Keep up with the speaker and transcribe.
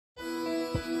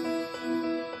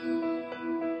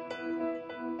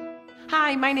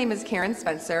Hi, my name is Karen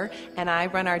Spencer, and I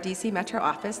run our DC Metro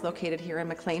office located here in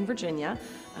McLean, Virginia.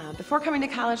 Before coming to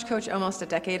College Coach almost a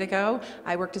decade ago,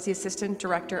 I worked as the Assistant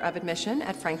Director of Admission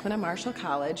at Franklin and Marshall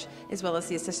College, as well as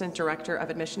the Assistant Director of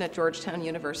Admission at Georgetown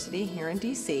University here in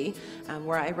DC,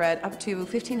 where I read up to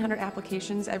 1,500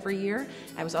 applications every year.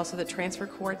 I was also the transfer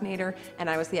coordinator, and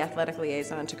I was the athletic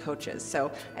liaison to coaches,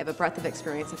 so I have a breadth of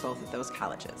experience at both of those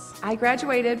colleges. I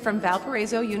graduated from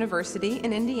Valparaiso University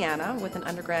in Indiana with an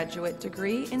undergraduate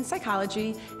degree in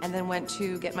psychology, and then went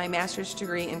to get my master's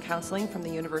degree in counseling from the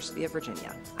University of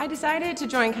Virginia. I decided to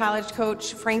join College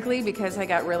Coach, frankly, because I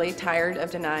got really tired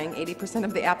of denying 80%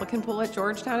 of the applicant pool at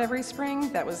Georgetown every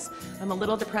spring. That was a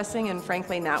little depressing and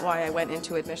frankly not why I went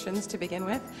into admissions to begin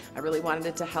with. I really wanted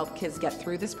it to help kids get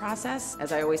through this process.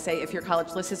 As I always say, if your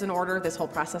college list is in order, this whole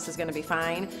process is going to be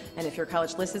fine, and if your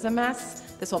college list is a mess,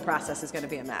 this whole process is going to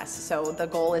be a mess. So the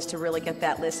goal is to really get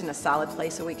that list in a solid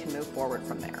place so we can move forward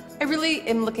from there. I really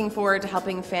am looking forward to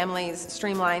helping families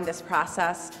streamline this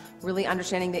process, really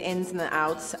understanding the ins and the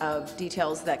outs of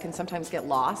details that can sometimes get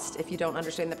lost if you don't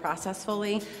understand the process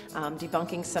fully,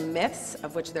 debunking some myths,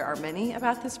 of which there are many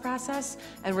about this process,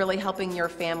 and really helping your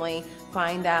family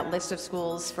find that list of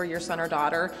schools for your son or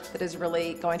daughter that is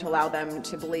really going to allow them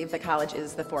to believe that college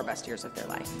is the 4 best years of their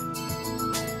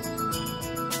life.